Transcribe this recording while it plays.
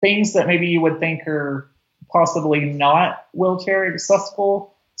things that maybe you would think are possibly not wheelchair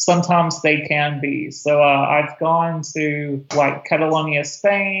accessible, sometimes they can be. So I've gone to like Catalonia,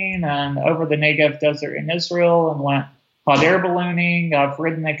 Spain, and over the Negev Desert in Israel, and went hot air ballooning. I've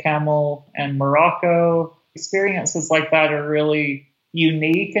ridden a camel in Morocco. Experiences like that are really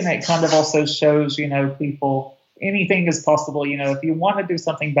unique, and it kind of also shows, people, anything is possible. If you want to do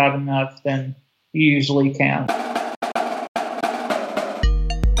something bad enough, then you usually can.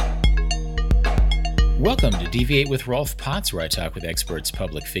 Welcome to Deviate with Rolf Potts, where I talk with experts,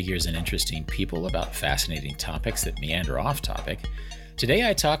 public figures, and interesting people about fascinating topics that meander off topic. Today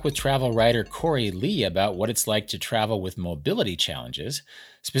I talk with travel writer Corey Lee about what it's like to travel with mobility challenges,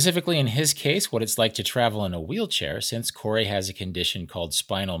 specifically in his case, what it's like to travel in a wheelchair, since Corey has a condition called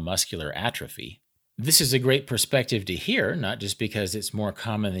spinal muscular atrophy. This is a great perspective to hear, not just because it's more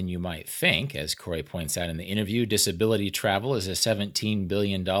common than you might think. As Corey points out in the interview, disability travel is a $17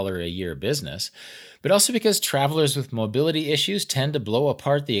 billion a year business, but also because travelers with mobility issues tend to blow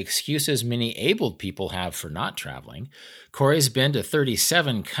apart the excuses many abled people have for not traveling. Corey's been to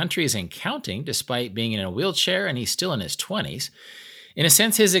 37 countries and counting, despite being in a wheelchair, and he's still in his 20s. In a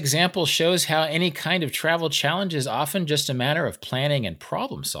sense, his example shows how any kind of travel challenge is often just a matter of planning and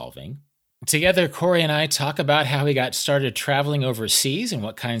problem solving. Together, Corey and I talk about how he got started traveling overseas and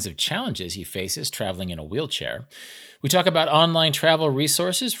what kinds of challenges he faces traveling in a wheelchair. We talk about online travel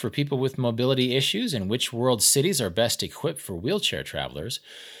resources for people with mobility issues and which world cities are best equipped for wheelchair travelers.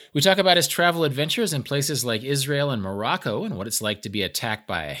 We talk about his travel adventures in places like Israel and Morocco and what it's like to be attacked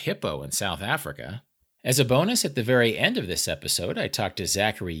by a hippo in South Africa. As a bonus, at the very end of this episode, I talked to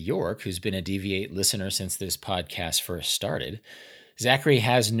Zachary York, who's been a Deviate listener since this podcast first started. Zachary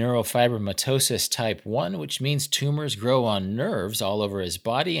has neurofibromatosis type 1, which means tumors grow on nerves all over his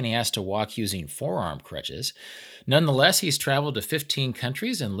body, and he has to walk using forearm crutches. Nonetheless, he's traveled to 15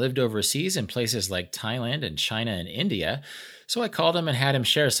 countries and lived overseas in places like Thailand and China and India, so I called him and had him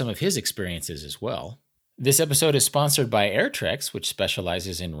share some of his experiences as well. This episode is sponsored by Airtrex, which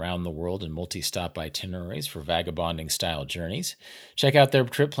specializes in round-the-world and multi-stop itineraries for vagabonding-style journeys. Check out their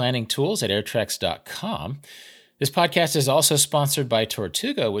trip planning tools at airtrex.com. This podcast is also sponsored by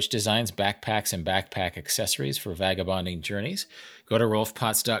Tortuga, which designs backpacks and backpack accessories for vagabonding journeys. Go to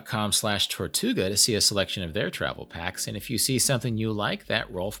rolfpotts.com/Tortuga to see a selection of their travel packs. And if you see something you like,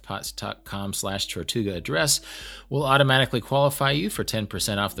 that rolfpotts.com/Tortuga address will automatically qualify you for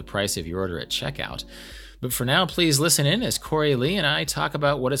 10% off the price of your order at checkout. But for now, please listen in as Corey Lee and I talk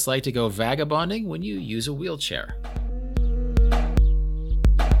about what it's like to go vagabonding when you use a wheelchair.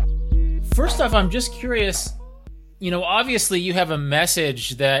 First off, I'm just curious. Obviously you have a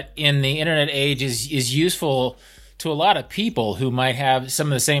message that in the internet age is useful to a lot of people who might have some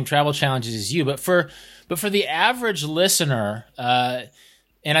of the same travel challenges as you. But for the average listener,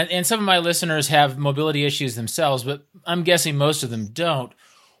 and some of my listeners have mobility issues themselves, but I'm guessing most of them don't.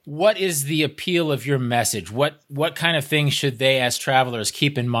 What is the appeal of your message? What kind of things should they as travelers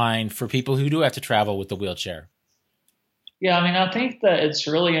keep in mind for people who do have to travel with the wheelchair? Yeah, I think that it's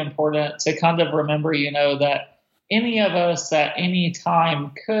really important to kind of remember, that any of us at any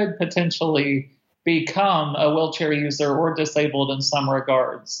time could potentially become a wheelchair user or disabled in some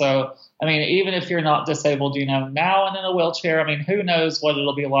regard. So, even if you're not disabled, now and in a wheelchair, who knows what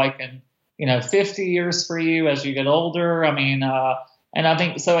it'll be like in, 50 years for you as you get older. And I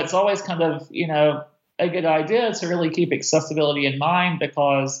think so it's always kind of, a good idea to really keep accessibility in mind,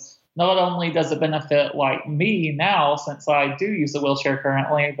 because not only does it benefit like me now, since I do use a wheelchair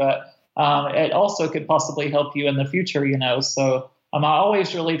currently, but it also could possibly help you in the future, So I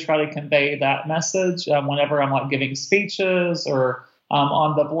always really try to convey that message whenever I'm giving speeches or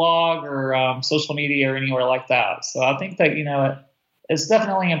on the blog or social media or anywhere like that. So I think that, it's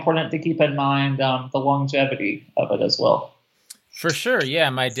definitely important to keep in mind the longevity of it as well. For sure. Yeah.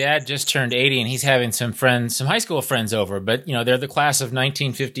 My dad just turned 80 and he's having some high school friends over, but they're the class of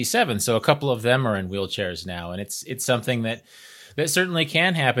 1957. So a couple of them are in wheelchairs now. And it's something that certainly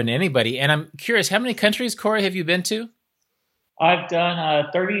can happen to anybody. And I'm curious, how many countries, Corey, have you been to? I've done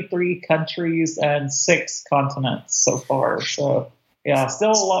 33 countries and 6 continents so far. So, yeah,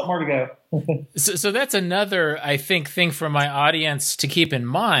 still a lot more to go. So that's another, I think, thing for my audience to keep in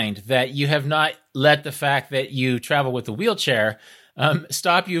mind, that you have not let the fact that you travel with a wheelchair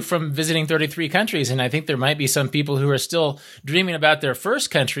stop you from visiting 33 countries. And I think there might be some people who are still dreaming about their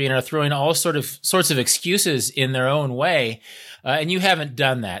first country and are throwing all sorts of excuses in their own way. And you haven't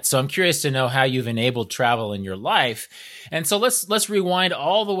done that. So I'm curious to know how you've enabled travel in your life. And so let's rewind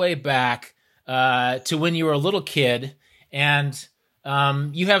all the way back to when you were a little kid, and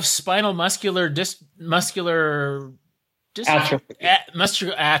you have spinal muscular Atrophy.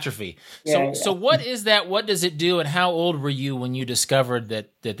 Muscular atrophy. So what is that? What does it do? And how old were you when you discovered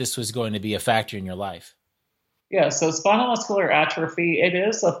that this was going to be a factor in your life? Yeah, so spinal muscular atrophy, it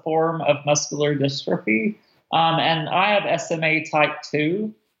is a form of muscular dystrophy. And I have SMA type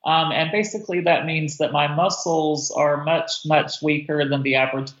 2. And basically that means that my muscles are much, much weaker than the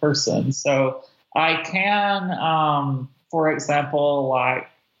average person. So I can, for example, like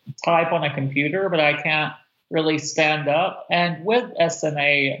type on a computer, but I can't really stand up. And with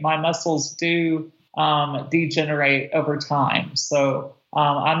SMA, my muscles do degenerate over time. So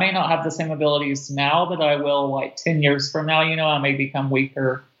I may not have the same abilities now that I will like 10 years from now. I may become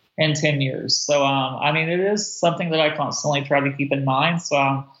weaker in 10 years. So, it is something that I constantly try to keep in mind. So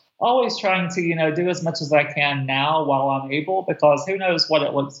I'm always trying to, do as much as I can now while I'm able, because who knows what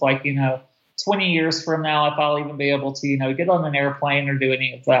it looks like, 20 years from now, if I'll even be able to, get on an airplane or do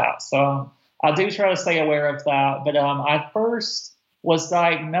any of that. So I do try to stay aware of that. But I first was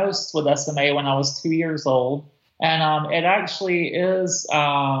diagnosed with SMA when I was 2 years old. And it actually is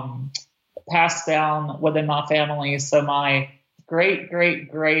passed down within my family. So my great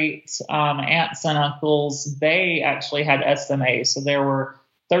aunts and uncles, they actually had SMA. So there were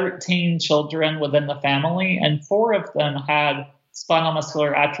 13 children within the family, and 4 of them had spinal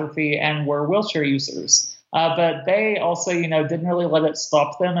muscular atrophy and were wheelchair users. But they also, didn't really let it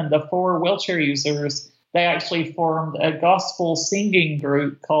stop them. And the 4 wheelchair users, they actually formed a gospel singing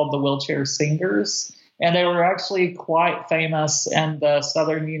group called the Wheelchair Singers. And they were actually quite famous in the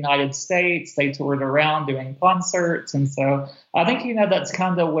southern United States. They toured around doing concerts. And so I think, that's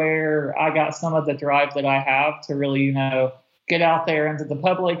kind of where I got some of the drive that I have to really, get out there into the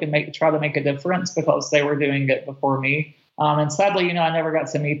public and try to make a difference, because they were doing it before me. And sadly, I never got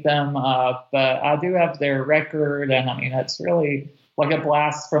to meet them, but I do have their record. And it's really like a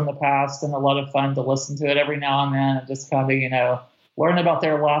blast from the past and a lot of fun to listen to it every now and then and just kind of, learn about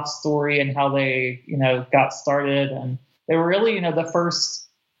their life story and how they, got started. And they were really, the first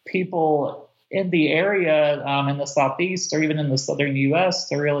people in the area in the Southeast or even in the Southern U.S.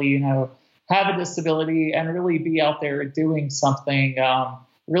 to really, have a disability and really be out there doing something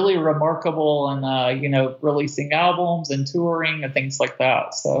really remarkable and, releasing albums and touring and things like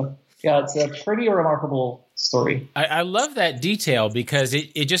that. So, yeah, it's a pretty remarkable story. I love that detail because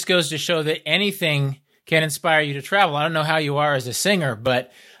it just goes to show that anything can inspire you to travel. I don't know how you are as a singer,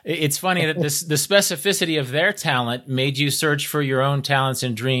 but it's funny that the specificity of their talent made you search for your own talents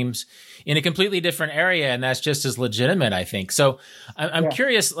and dreams in a completely different area, and that's just as legitimate, I think. So I'm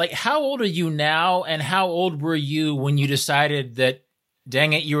curious, like, how old are you now, and how old were you when you decided that,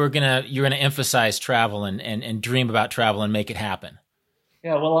 dang it, you're gonna emphasize travel and dream about travel and make it happen?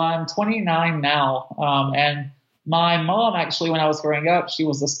 Yeah, well, I'm 29 now, and my mom, actually, when I was growing up, she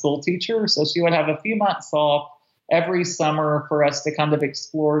was a school teacher, so she would have a few months off every summer for us to kind of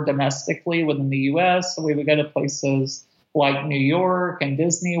explore domestically within the U.S. So we would go to places like New York and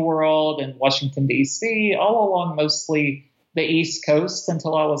Disney World and Washington, D.C., all along mostly the East Coast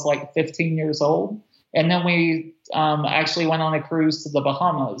until I was like 15 years old. And then we actually went on a cruise to the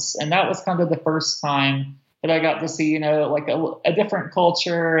Bahamas, and that was kind of the first time that I got to see, like a different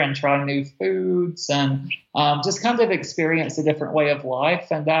culture and try new foods and just kind of experience a different way of life.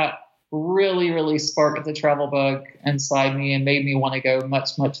 And that really, really sparked the travel bug inside me and made me want to go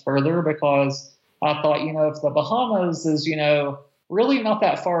much, much further, because I thought, if the Bahamas is, really not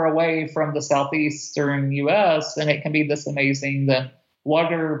that far away from the southeastern U.S. and it can be this amazing, then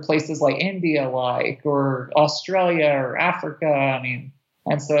what are places like India like, or Australia or Africa?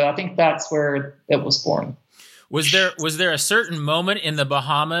 And so I think that's where it was born. Was there a certain moment in the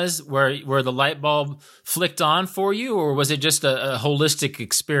Bahamas where the light bulb flicked on for you, or was it just a holistic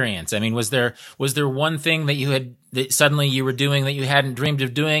experience? Was there one thing that suddenly you were doing that you hadn't dreamed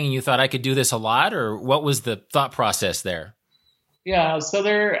of doing, and you thought, I could do this a lot, or what was the thought process there? Yeah, so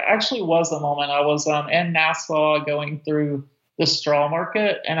there actually was a moment. I was in Nassau going through the straw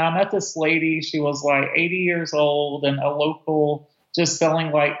market, and I met this lady. She was like 80 years old and a local, just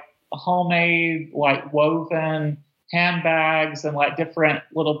selling like homemade, like woven handbags and like different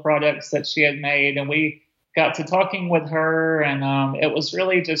little products that she had made. And we got to talking with her, and it was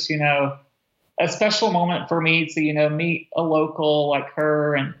really just, a special moment for me to, meet a local like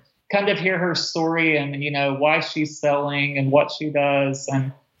her and kind of hear her story and, why she's selling and what she does,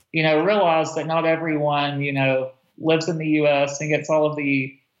 and, realize that not everyone, lives in the U.S. and gets all of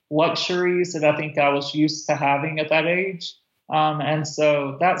the luxuries that I think I was used to having at that age. And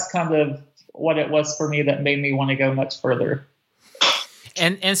so that's kind of what it was for me that made me want to go much further.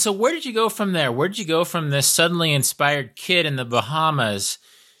 And so where did you go from there? Where did you go from this suddenly inspired kid in the Bahamas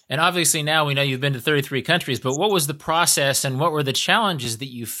And obviously now we know you've been to 33 countries, but what was the process and what were the challenges that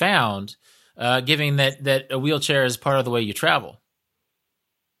you found, given that a wheelchair is part of the way you travel?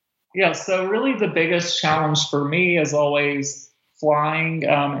 Yeah, so really the biggest challenge for me is always flying in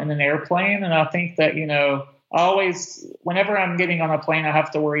an airplane. And I think that, I always, whenever I'm getting on a plane, I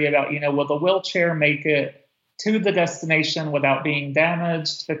have to worry about, will the wheelchair make it to the destination without being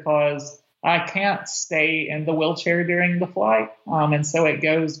damaged? Because I can't stay in the wheelchair during the flight. And so it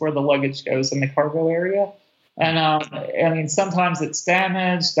goes where the luggage goes in the cargo area. And sometimes it's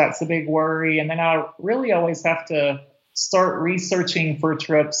damaged. That's a big worry. And then I really always have to start researching for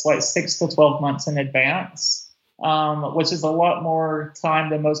trips like 6 to 12 months in advance, which is a lot more time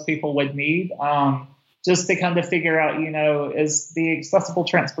than most people would need, just to kind of figure out, is the accessible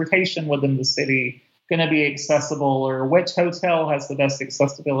transportation within the city going to be accessible, or which hotel has the best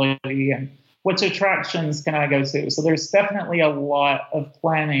accessibility, and which attractions can I go to? So there's definitely a lot of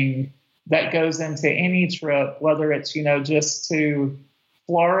planning that goes into any trip, whether it's, just to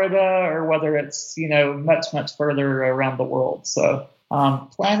Florida or whether it's, much, much further around the world. So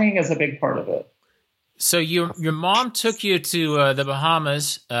planning is a big part of it. So your mom took you to the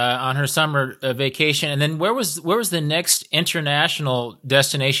Bahamas on her summer vacation, and then where was the next international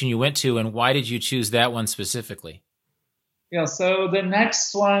destination you went to, and why did you choose that one specifically? Yeah, so the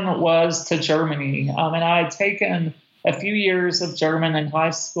next one was to Germany, and I had taken a few years of German in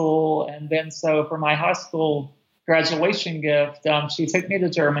high school, and then so for my high school graduation gift, she took me to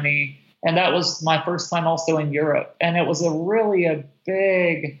Germany, and that was my first time also in Europe, and it was a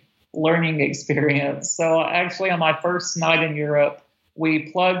big learning experience. So actually on my first night in Europe,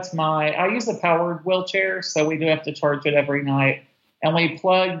 I use a powered wheelchair, so we do have to charge it every night. And we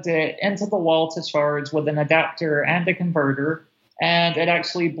plugged it into the wall to charge with an adapter and a converter. And it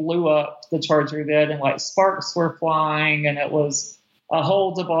actually blew up, the charger did, and sparks were flying, and it was a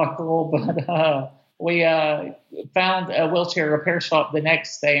whole debacle. But we found a wheelchair repair shop the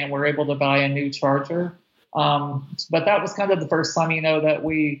next day and were able to buy a new charger. But that was kind of the first time, that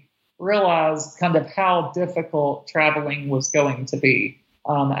we realized kind of how difficult traveling was going to be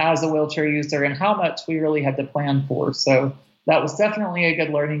as a wheelchair user, and how much we really had to plan for. So that was definitely a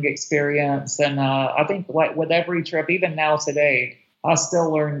good learning experience. And I think with every trip, even now today, I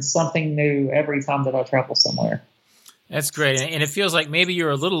still learn something new every time that I travel somewhere. That's great. And it feels like maybe you're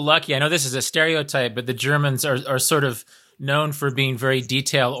a little lucky. I know this is a stereotype, but the Germans are sort of known for being very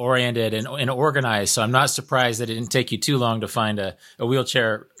detail-oriented and organized, so I'm not surprised that it didn't take you too long to find a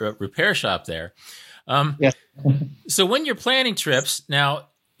wheelchair repair shop there. Yes. So when you're planning trips, now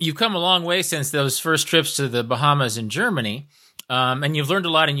you've come a long way since those first trips to the Bahamas and Germany, and you've learned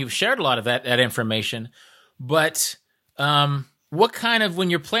a lot and you've shared a lot of that information. But what kind of, when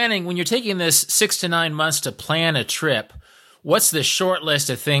you're taking this 6 to 9 months to plan a trip, what's the short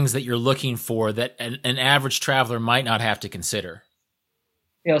list of things that you're looking for that an average traveler might not have to consider?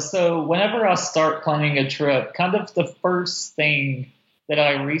 Yeah, so whenever I start planning a trip, kind of the first thing that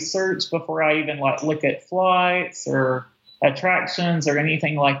I research before I even look at flights or attractions or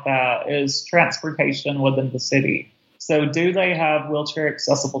anything like that is transportation within the city. So do they have wheelchair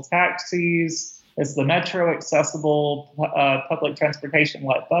accessible taxis? Is the metro accessible, public transportation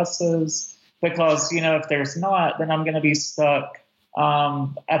like buses? Because, if there's not, then I'm going to be stuck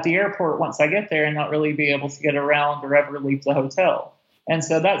at the airport once I get there and not really be able to get around or ever leave the hotel. And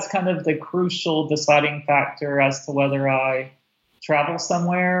so that's kind of the crucial deciding factor as to whether I travel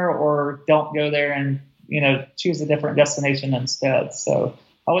somewhere or don't go there and, choose a different destination instead. So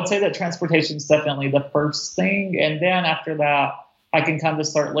I would say that transportation is definitely the first thing. And then after that, I can kind of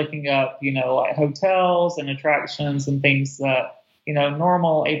start looking up, hotels and attractions and things that,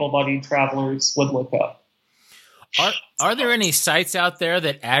 normal able-bodied travelers would look up. Are there any sites out there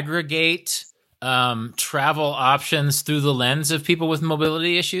that aggregate travel options through the lens of people with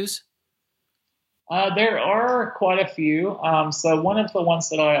mobility issues? There are quite a few. So one of the ones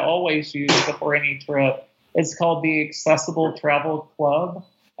that I always use before any trip is called the Accessible Travel Club.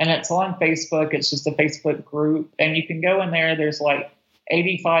 And it's on Facebook. It's just a Facebook group. And you can go in there. There's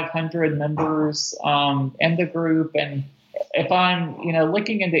 8,500 members in the group. And if I'm,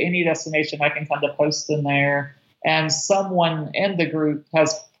 looking into any destination, I can kind of post in there. And someone in the group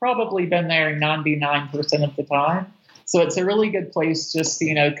has probably been there 99% of the time. So it's a really good place just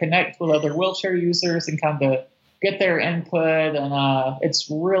to, connect with other wheelchair users and kind of get their input. And it's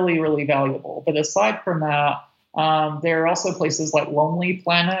really, really valuable. But aside from that, there are also places like Lonely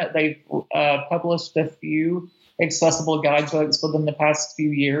Planet. They've published a few accessible guidebooks within the past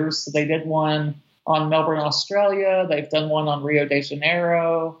few years. So they did one on Melbourne, Australia. They've done one on Rio de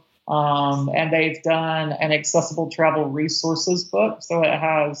Janeiro. And they've done an accessible travel resources book. So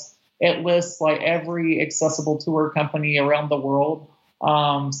it lists like every accessible tour company around the world.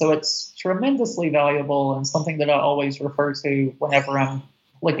 So it's tremendously valuable and something that I always refer to whenever I'm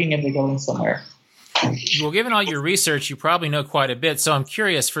looking into going somewhere. Well, given all your research, you probably know quite a bit. So I'm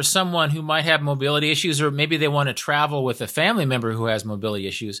curious, for someone who might have mobility issues, or maybe they want to travel with a family member who has mobility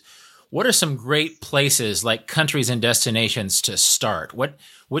issues, what are some great places, like countries and destinations, to start?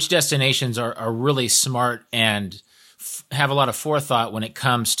 Which destinations are really smart and have a lot of forethought when it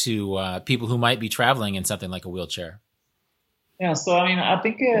comes to people who might be traveling in something like a wheelchair? Yeah, so I mean, I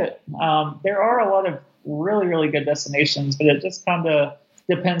think there are a lot of really, really good destinations, but it just kind of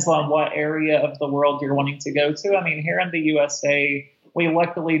depends on what area of the world you're wanting to go to. I mean, here in the USA, we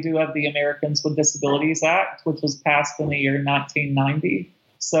luckily do have the Americans with Disabilities Act, which was passed in the year 1990.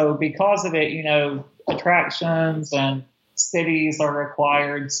 So because of it, attractions and cities are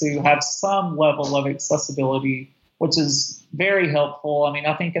required to have some level of accessibility, which is very helpful. I mean,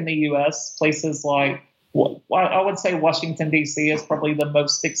 I think in the US, places like, I would say Washington, D.C. is probably the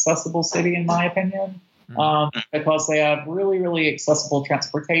most accessible city, in my opinion, because they have really, really accessible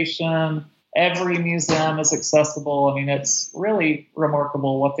transportation. Every museum is accessible. I mean, it's really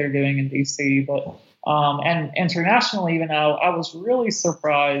remarkable what they're doing in D.C. But and internationally, even though I was really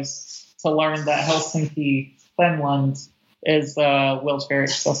surprised to learn that Helsinki, Finland, is wheelchair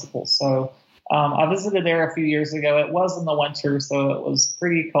accessible. So I visited there a few years ago. It was in the winter, so it was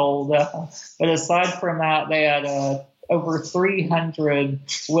pretty cold. But aside from that, they had over 300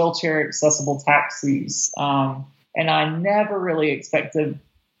 wheelchair accessible taxis. And I never really expected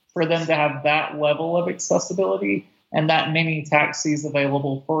for them to have that level of accessibility and that many taxis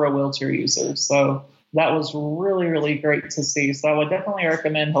available for a wheelchair user. So that was really, really great to see. So I would definitely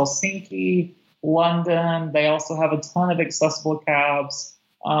recommend Helsinki, London. They also have a ton of accessible cabs.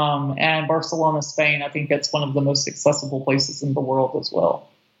 And Barcelona, Spain, I think it's one of the most accessible places in the world as well.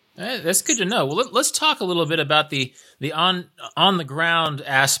 That's good to know. Well, let's talk a little bit about the on the ground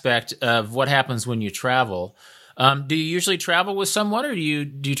aspect of what happens when you travel. Do you usually travel with someone, or do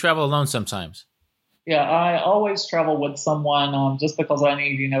you travel alone sometimes? Yeah, I always travel with someone, just because I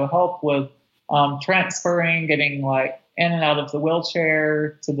need help with transferring, getting like in and out of the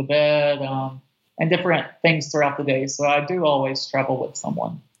wheelchair to the bed, and different things throughout the day. So I do always travel with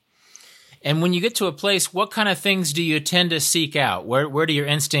someone. And when you get to a place, what kind of things do you tend to seek out? Where do your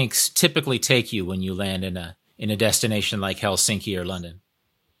instincts typically take you when you land in a destination like Helsinki or London?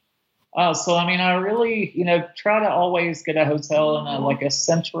 So I mean, I really try to always get a hotel in a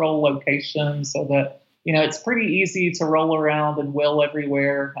central location so that it's pretty easy to roll around and wheel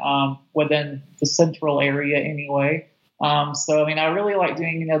everywhere within the central area anyway. So I mean, I really like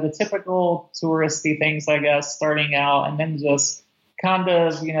doing the typical touristy things, I guess, starting out, and then just kind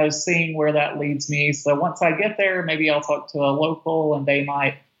of, seeing where that leads me. So once I get there, maybe I'll talk to a local and they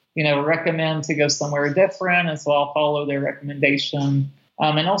might, recommend to go somewhere different. And so I'll follow their recommendation.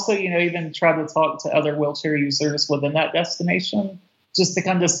 And also, even try to talk to other wheelchair users within that destination just to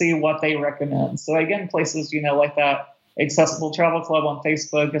kind of see what they recommend. So again, places, like that Accessible Travel Club on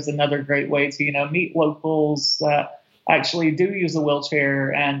Facebook is another great way to, meet locals that actually do use a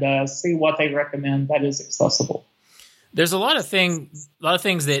wheelchair and see what they recommend that is accessible. There's a lot of things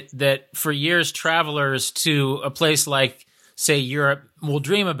that for years travelers to a place like, say, Europe will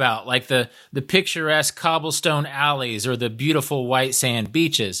dream about, like the picturesque cobblestone alleys or the beautiful white sand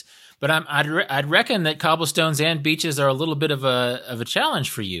beaches. But I'd reckon that cobblestones and beaches are a little bit of a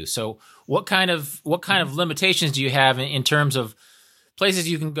challenge for you. So what kind of limitations do you have in terms of places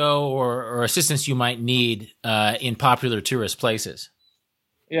you can go or assistance you might need in popular tourist places?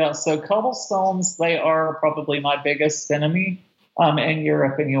 Yeah, so cobblestones, they are probably my biggest enemy in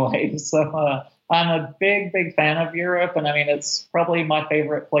Europe anyway. So I'm a big, big fan of Europe, and I mean, it's probably my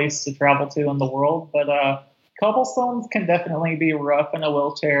favorite place to travel to in the world. But cobblestones can definitely be rough in a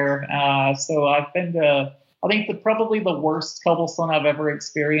wheelchair. So I've been to, I think probably the worst cobblestone I've ever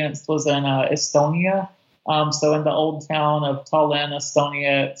experienced was in Estonia. So in the old town of Tallinn,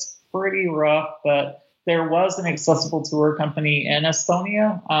 Estonia, it's pretty rough, but there was an accessible tour company in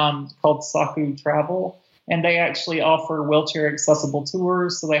Estonia called Saku Travel, and they actually offer wheelchair accessible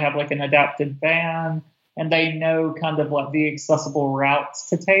tours. So they have like an adapted van, and they know kind of what the accessible routes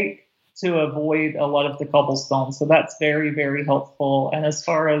to take to avoid a lot of the cobblestones. So that's very, very helpful. And as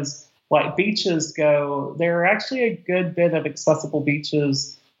far as like beaches go, there are actually a good bit of accessible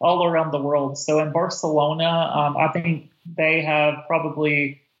beaches all around the world. So in Barcelona, I think they have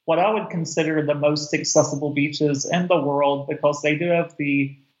probably what I would consider the most accessible beaches in the world, because they do have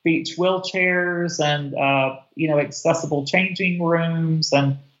the beach wheelchairs and, accessible changing rooms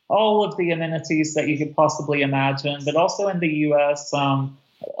and all of the amenities that you could possibly imagine. But also in the U.S., a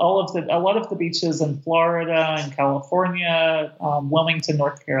lot of the beaches in Florida and California, Wilmington,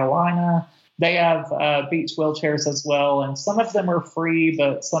 North Carolina, they have beach wheelchairs as well. And some of them are free,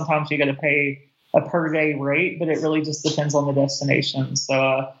 but sometimes you got to pay a per day rate, but it really just depends on the destination.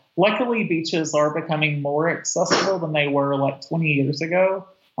 So luckily, beaches are becoming more accessible than they were like 20 years ago.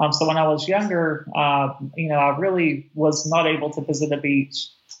 So when I was younger, I really was not able to visit a beach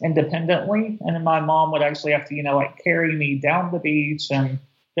independently. And then my mom would actually have to, carry me down the beach. And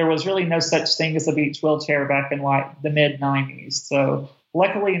there was really no such thing as a beach wheelchair back in like the mid 90s. So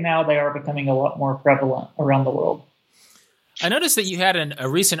luckily now they are becoming a lot more prevalent around the world. I noticed that you had a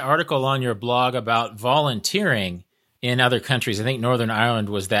recent article on your blog about volunteering in other countries. I think Northern Ireland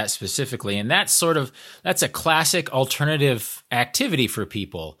was that specifically. And that's a classic alternative activity for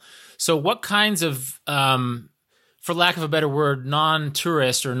people. So what kinds of, for lack of a better word,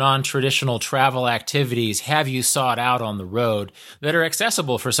 non-tourist or non-traditional travel activities have you sought out on the road that are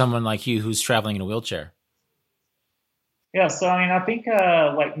accessible for someone like you who's traveling in a wheelchair? Yeah, so I think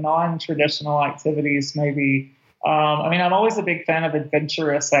like non-traditional activities maybe. I'm always a big fan of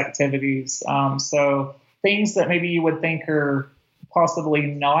adventurous activities. So things that maybe you would think are possibly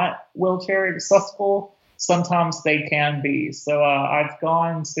not wheelchair accessible, sometimes they can be. So I've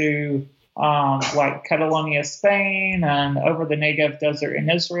gone to like Catalonia, Spain, and over the Negev Desert in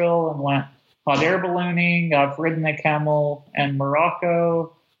Israel, and went hot air ballooning. I've ridden a camel in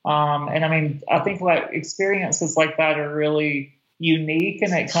Morocco. I think like experiences like that are really unique,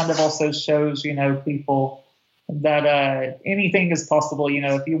 and it kind of also shows, people that anything is possible.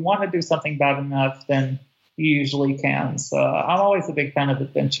 If you want to do something bad enough, then you usually can. So I'm always a big fan of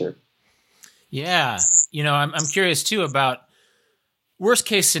adventure. Yeah. I'm curious too about worst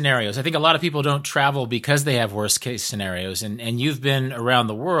case scenarios. I think a lot of people don't travel because they have worst case scenarios. And you've been around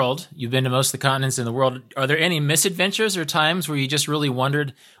the world. You've been to most of the continents in the world. Are there any misadventures or times where you just really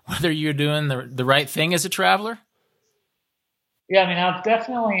wondered whether you're doing the right thing as a traveler? Yeah, I've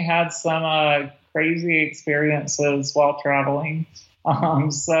definitely had some crazy experiences while traveling.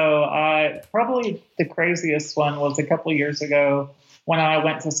 So probably the craziest one was a couple of years ago when I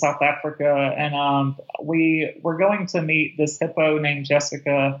went to South Africa, and we were going to meet this hippo named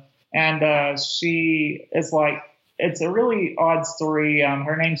Jessica, and she is like, it's a really odd story.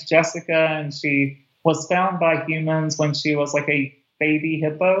 Her name's Jessica, and she was found by humans when she was like a baby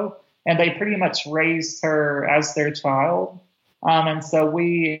hippo, and they pretty much raised her as their child. And so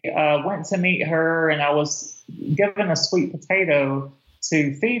we went to meet her, and I was given a sweet potato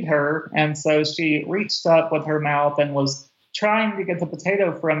to feed her. And so she reached up with her mouth and was trying to get the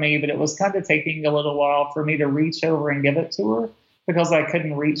potato from me, but it was kind of taking a little while for me to reach over and give it to her because I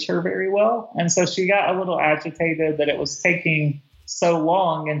couldn't reach her very well. And so she got a little agitated that it was taking so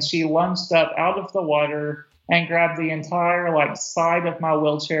long, and she lunged up out of the water and grabbed the entire side of my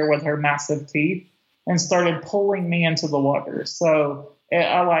wheelchair with her massive teeth and started pulling me into the water. So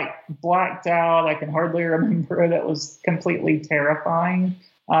I blacked out. I can hardly remember it. It was completely terrifying.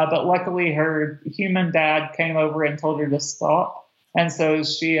 But luckily her human dad came over and told her to stop. And so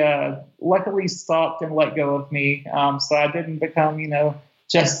she luckily stopped and let go of me. So I didn't become,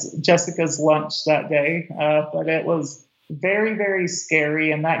 Jessica's lunch that day. But it was very, very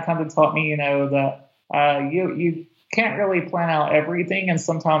scary. And that kind of taught me, that you can't really plan out everything. And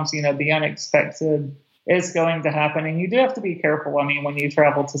sometimes, the unexpected is going to happen. And you do have to be careful, when you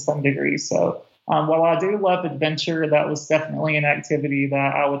travel to some degree. So while I do love adventure, that was definitely an activity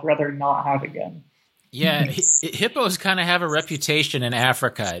that I would rather not have again. Yeah, hippos kind of have a reputation in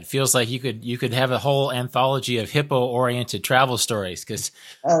Africa. It feels like you could have a whole anthology of hippo-oriented travel stories because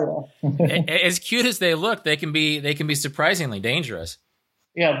as cute as they look, they can be surprisingly dangerous.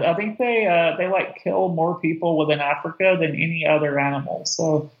 Yeah, I think they kill more people within Africa than any other animal.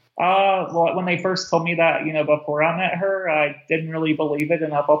 So when they first told me that, before I met her, I didn't really believe it,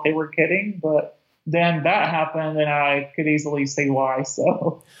 and I thought they were kidding. But then that happened, and I could easily see why.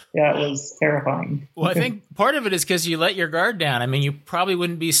 So yeah, it was terrifying. Well, I think part of it is because you let your guard down. You probably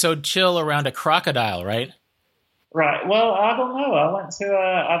wouldn't be so chill around a crocodile, right? Right. Well, I don't know.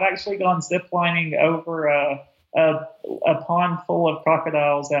 I've actually gone ziplining over a pond full of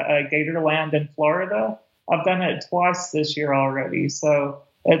crocodiles at Gatorland in Florida. I've done it twice this year already. So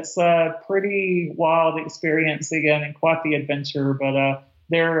it's a pretty wild experience again, and quite the adventure. But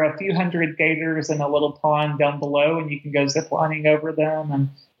there are a few hundred gators in a little pond down below, and you can go ziplining over them. And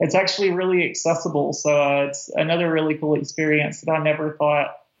it's actually really accessible. So it's another really cool experience that I never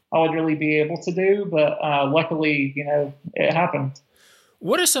thought I would really be able to do. But luckily, it happened.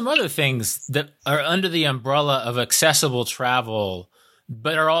 What are some other things that are under the umbrella of accessible travel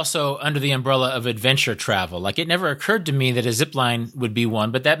but are also under the umbrella of adventure travel. Like, it never occurred to me that a zip line would be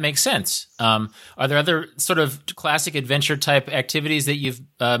one, but that makes sense. Are there other sort of classic adventure type activities that you've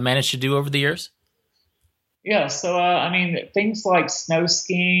managed to do over the years? Yeah, so things like snow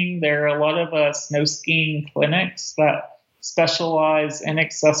skiing. There are a lot of snow skiing clinics that specialize in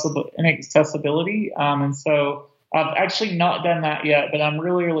accessibility, and so I've actually not done that yet, but I'm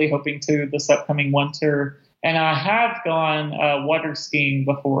really, really hoping to this upcoming winter. And I have gone water skiing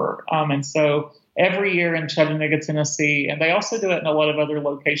before, and so every year in Chattanooga, Tennessee, and they also do it in a lot of other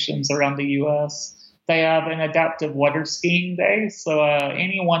locations around the U.S. They have an adaptive water skiing day, so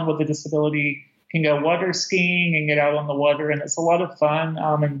anyone with a disability can go water skiing and get out on the water, and it's a lot of fun.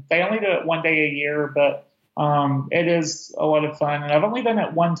 And they only do it one day a year, but it is a lot of fun. And I've only done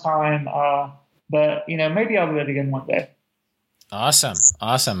it one time, but maybe I'll do it again one day. Awesome.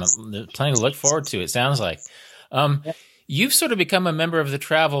 There's plenty to look forward to, it sounds like. You've sort of become a member of the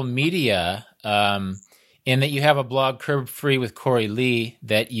travel media in that you have a blog, Curb Free with Corey Lee,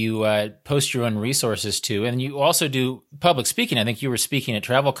 that you post your own resources to. And you also do public speaking. I think you were speaking at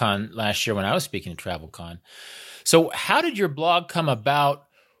TravelCon last year when I was speaking at TravelCon. So how did your blog come about?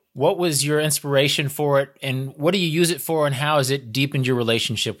 What was your inspiration for it? And what do you use it for? And how has it deepened your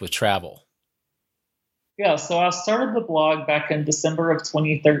relationship with travel? Yeah, so I started the blog back in December of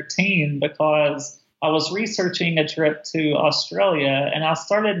 2013 because I was researching a trip to Australia, and I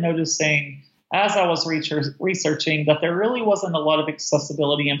started noticing as I was researching that there really wasn't a lot of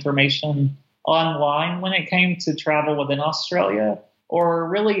accessibility information online when it came to travel within Australia, or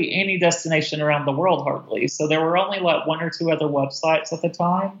really any destination around the world hardly. So there were only like one or two other websites at the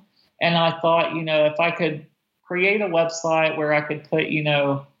time. And I thought, if I could create a website where I could put,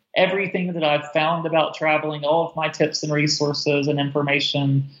 everything that I've found about traveling, all of my tips and resources and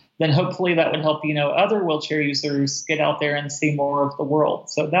information, then hopefully that would help, other wheelchair users get out there and see more of the world.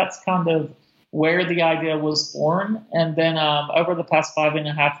 So that's kind of where the idea was born. And then over the past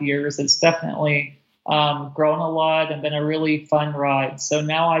 5.5 years, it's definitely grown a lot and been a really fun ride. So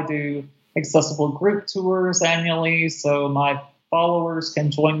now I do accessible group tours annually, so my followers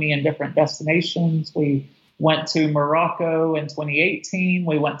can join me in different destinations. We went to Morocco in 2018.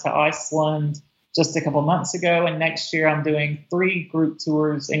 We went to Iceland just a couple months ago. And next year I'm doing 3 group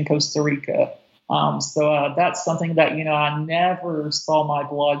tours in Costa Rica. So that's something that, I never saw my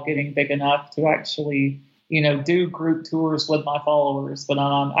blog getting big enough to actually, do group tours with my followers. But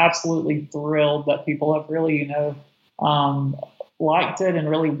I'm absolutely thrilled that people have really, liked it and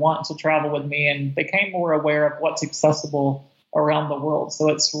really want to travel with me and became more aware of what's accessible around the world. So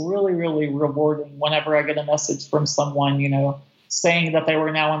it's really, really rewarding whenever I get a message from someone, saying that they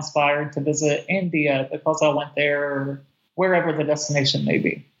were now inspired to visit India because I went there, or wherever the destination may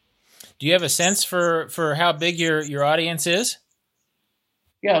be. Do you have a sense for how big your audience is?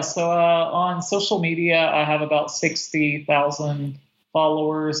 Yeah, so on social media, I have about 60,000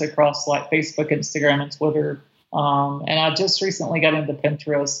 followers across like Facebook, Instagram, and Twitter. And I just recently got into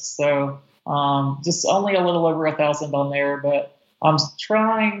Pinterest, so just only a little over 1,000 on there. But I'm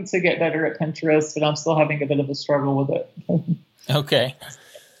trying to get better at Pinterest, but I'm still having a bit of a struggle with it. Okay.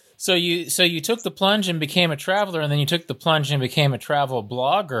 So you took the plunge and became a traveler, and then you took the plunge and became a travel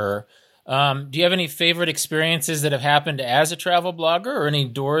blogger. Do you have any favorite experiences that have happened as a travel blogger, or any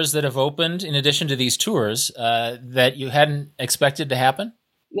doors that have opened in addition to these tours that you hadn't expected to happen?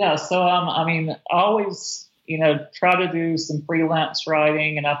 Yeah. So, I always, try to do some freelance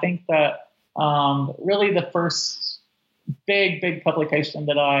writing. And I think that really the first big publication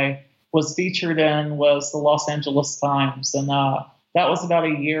that I was featured in was the Los Angeles Times. And that was about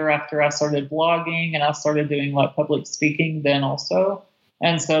a year after I started blogging, and I started doing like public speaking then also.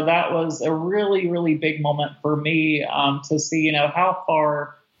 And so that was a really, really big moment for me to see, how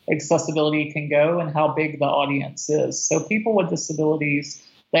far accessibility can go and how big the audience is. So people with disabilities,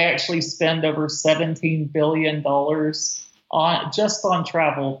 they actually spend over $17 billion on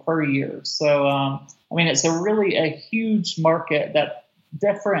travel per year. So, it's a huge market that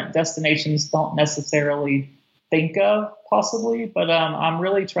different destinations don't necessarily think of possibly, but I'm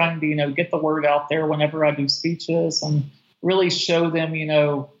really trying to, get the word out there whenever I do speeches and really show them,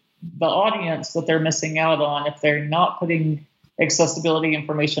 the audience that they're missing out on if they're not putting accessibility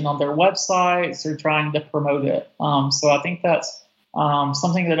information on their websites or trying to promote it. So I think that's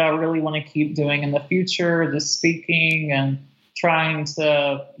something that I really want to keep doing in the future, just speaking and trying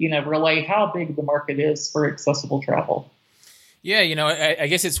to, relay how big the market is for accessible travel. Yeah, I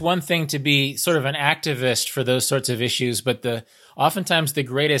guess it's one thing to be sort of an activist for those sorts of issues, but oftentimes the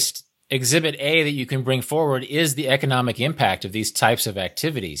greatest exhibit A that you can bring forward is the economic impact of these types of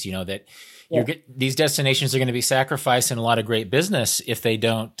activities. You know, that these destinations are going to be sacrificing a lot of great business if they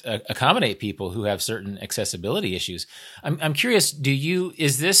don't accommodate people who have certain accessibility issues. I'm curious,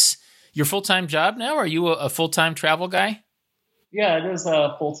 is this your full-time job now? Are you a full-time travel guy? Yeah, it is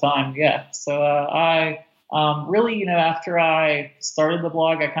full-time. Yeah. So I really, after I started the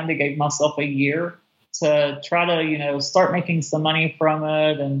blog, I kind of gave myself a year to try to, start making some money from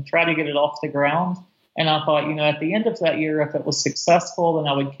it and try to get it off the ground. And I thought, at the end of that year, if it was successful, then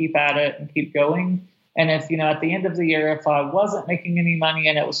I would keep at it and keep going. And if, at the end of the year, if I wasn't making any money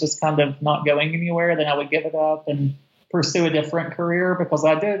and it was just kind of not going anywhere, then I would give it up and pursue a different career, because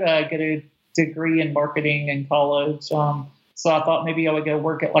I did get a degree in marketing in college. So I thought maybe I would go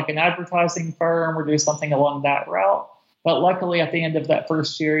work at like an advertising firm or do something along that route. But luckily, at the end of that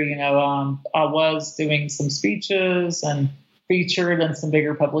first year, I was doing some speeches and featured in some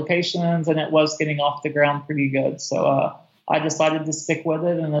bigger publications, and it was getting off the ground pretty good. So I decided to stick with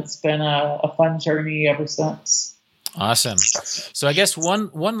it, and it's been a fun journey ever since. Awesome. So I guess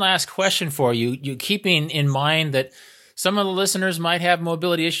one last question for you. You keeping in mind that some of the listeners might have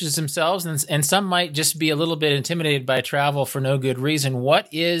mobility issues themselves, and some might just be a little bit intimidated by travel for no good reason. What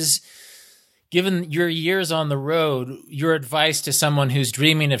is, given your years on the road, your advice to someone who's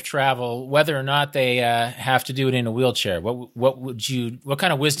dreaming of travel, whether or not they have to do it in a wheelchair? What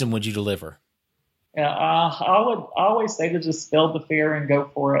kind of wisdom would you deliver? Yeah, I always say to just feel the fear and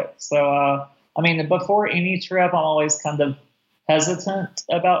go for it. So, before any trip, I'm always kind of hesitant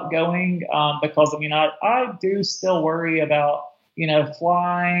about going because, I do still worry about,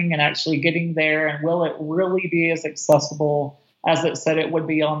 flying and actually getting there, and will it really be as accessible as it said it would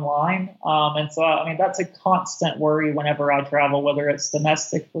be online. And so, that's a constant worry whenever I travel, whether it's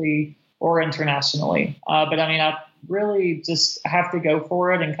domestically or internationally. But I really just have to go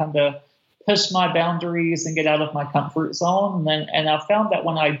for it and kind of push my boundaries and get out of my comfort zone. And I found that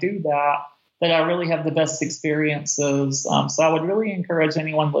when I do that I really have the best experiences. So I would really encourage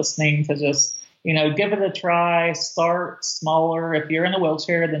anyone listening to just, give it a try, start smaller. If you're in a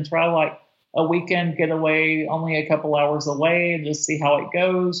wheelchair, then try like a weekend getaway, only a couple hours away, and just see how it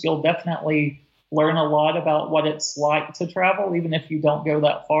goes. You'll definitely learn a lot about what it's like to travel, even if you don't go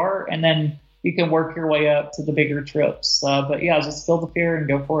that far. And then you can work your way up to the bigger trips. But yeah, just feel the fear and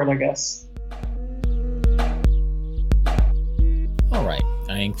go for it, I guess. All right.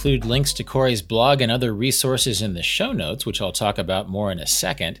 I include links to Corey's blog and other resources in the show notes, which I'll talk about more in a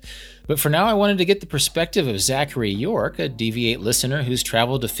second. But for now, I wanted to get the perspective of Zachary York, a Deviate listener who's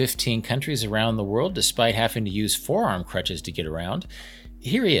traveled to 15 countries around the world despite having to use forearm crutches to get around.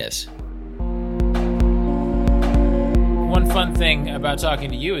 Here he is. One fun thing about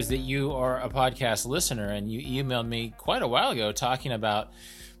talking to you is that you are a podcast listener, and you emailed me quite a while ago talking about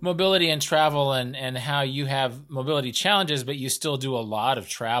mobility and travel and how you have mobility challenges, but you still do a lot of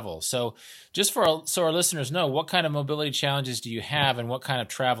travel. So just so our listeners know, what kind of mobility challenges do you have and what kind of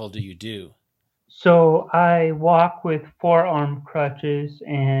travel do you do? So I walk with forearm crutches,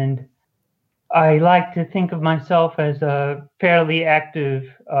 and I like to think of myself as a fairly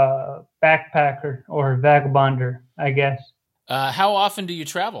active backpacker or vagabonder, I guess. How often do you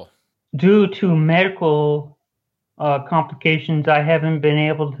travel? Due to medical complications, I haven't been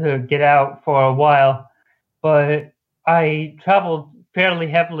able to get out for a while, but I traveled fairly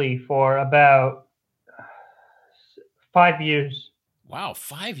heavily for about 5 years. Wow,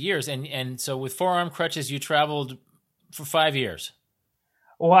 5 years. And so with forearm crutches, you traveled for 5 years?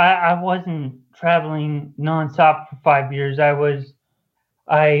 Well, I wasn't traveling nonstop for 5 years.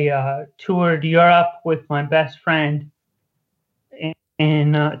 I toured Europe with my best friend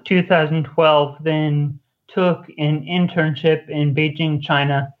in 2012, then took an internship in Beijing,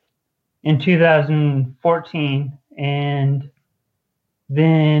 China in 2014, and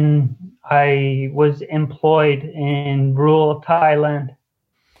then I was employed in rural Thailand.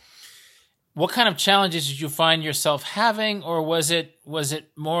 What kind of challenges did you find yourself having, or was it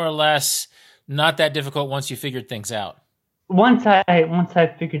more or less not that difficult once you figured things out? Once I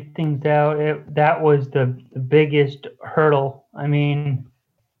figured things out, that was the biggest hurdle.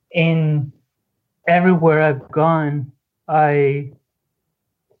 In everywhere I've gone, I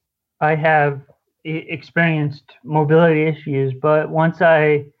have experienced mobility issues, but once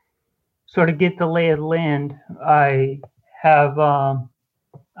I sort of get the lay of the land, I have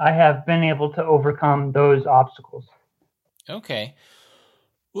been able to overcome those obstacles. Okay.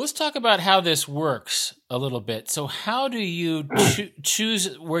 Let's talk about how this works a little bit. So how do you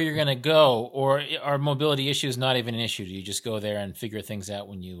choose where you're going to go, or are mobility issues not even an issue? Do you just go there and figure things out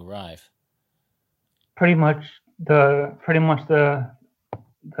when you arrive? Pretty much the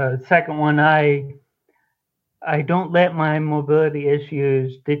the second one, I don't let my mobility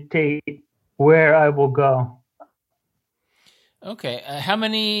issues dictate where I will go. Okay. How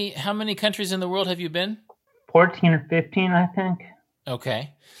many countries in the world have you been? 14 or 15, I think.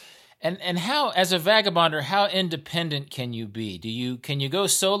 Okay. And how, as a vagabonder, how independent can you be? Can you go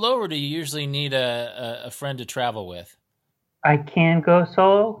solo, or do you usually need a friend to travel with? I can go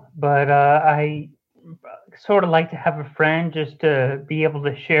solo, but I sort of like to have a friend just to be able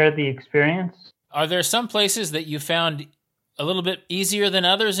to share the experience. Are there some places that you found a little bit easier than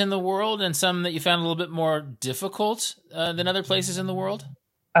others in the world, and some that you found a little bit more difficult than other places in the world?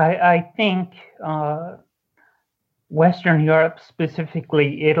 I think Western Europe,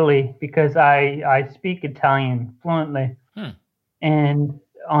 specifically Italy, because I speak Italian fluently. And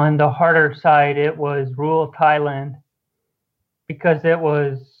on the harder side, it was rural Thailand, because it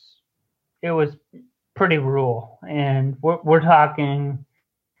was pretty rural, and we're talking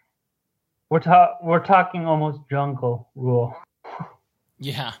almost jungle rural.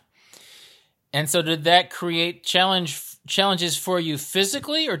 Yeah. And so did that create challenges for you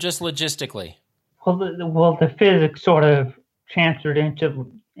physically or just logistically? Well, the physics sort of transferred into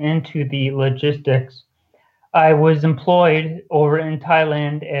the logistics. I was employed over in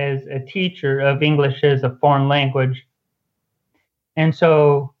Thailand as a teacher of English as a foreign language. And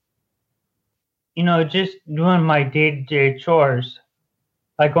so, just doing my day-to-day chores,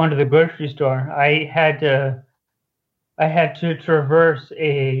 like going to the grocery store, I had to traverse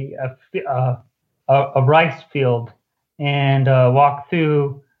a rice field and walk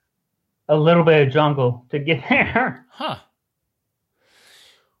through a little bit of jungle to get there. Huh.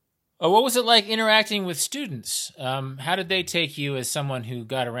 What was it like interacting with students? How did they take you as someone who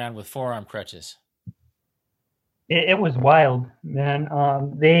got around with forearm crutches? It was wild, man.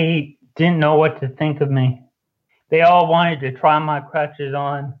 They didn't know what to think of me. They all wanted to try my crutches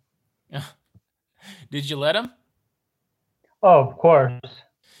on. Did you let them? Oh, of course.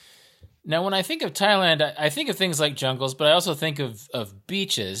 Now, when I think of Thailand, I think of things like jungles, but I also think of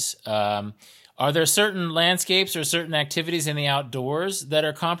beaches. Are there certain landscapes or certain activities in the outdoors that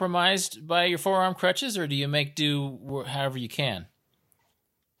are compromised by your forearm crutches, or do you make do however you can?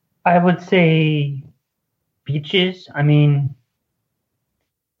 I would say beaches. I mean,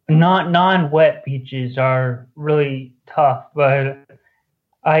 non-wet beaches are really tough, but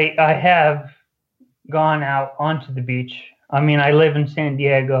I have gone out onto the beach. I mean, I live in San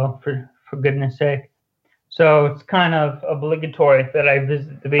Diego, for goodness sake. So it's kind of obligatory that I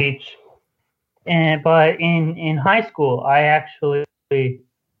visit the beach. But in high school, I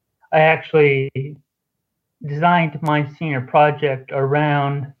actually designed my senior project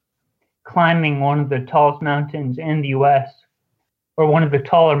around climbing one of the tallest mountains in the U.S., or one of the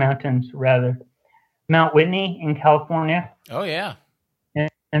taller mountains, rather, Mount Whitney in California. Oh, yeah.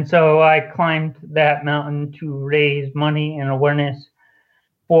 And so I climbed that mountain to raise money and awareness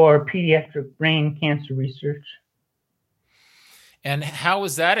for pediatric brain cancer research. And how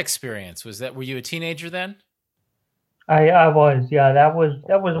was that experience? Were you a teenager then? I was, yeah. That was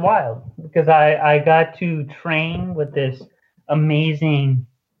wild, because I got to train with this amazing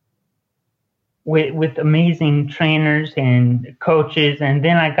with amazing trainers and coaches, and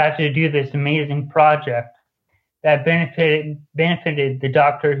then I got to do this amazing project that benefited the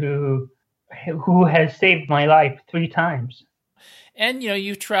doctor who has saved my life 3 times. And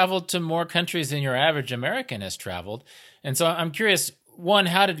you've traveled to more countries than your average American has traveled. And so I'm curious, one,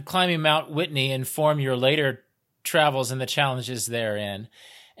 how did climbing Mount Whitney inform your later travels and the challenges therein?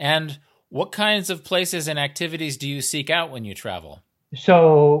 And what kinds of places and activities do you seek out when you travel?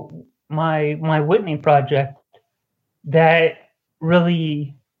 So my Whitney project, that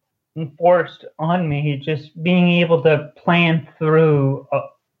really enforced on me just being able to plan through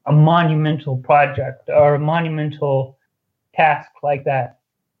a monumental project or a monumental task like that.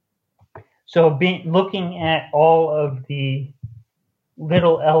 So looking at all of the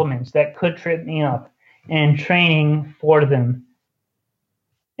little elements that could trip me up and training for them.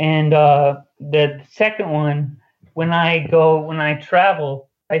 And the second one, when I travel,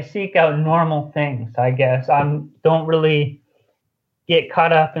 I seek out normal things, I guess. I don't really get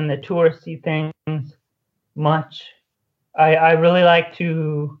caught up in the touristy things much. I really like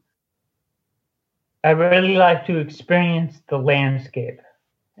to experience the landscape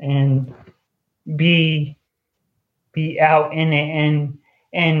and be out in it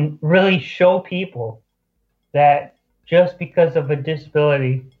and really show people that just because of a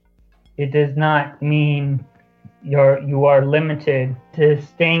disability, it does not mean you are limited to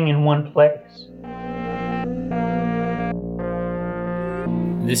staying in one place.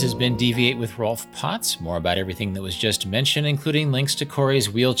 This has been Deviate with Rolf Potts. More about everything that was just mentioned, including links to Corey's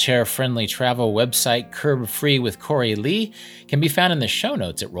wheelchair-friendly travel website, Curb Free with Corey Lee, can be found in the show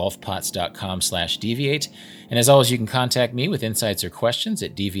notes at rolfpotts.com/deviate. And as always, you can contact me with insights or questions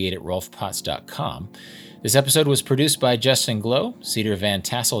at deviate@rolfpotts.com. This episode was produced by Justin Glow. Cedar Van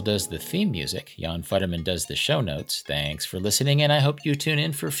Tassel does the theme music. Jan Futterman does the show notes. Thanks for listening, and I hope you tune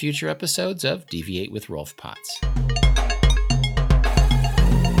in for future episodes of Deviate with Rolf Potts.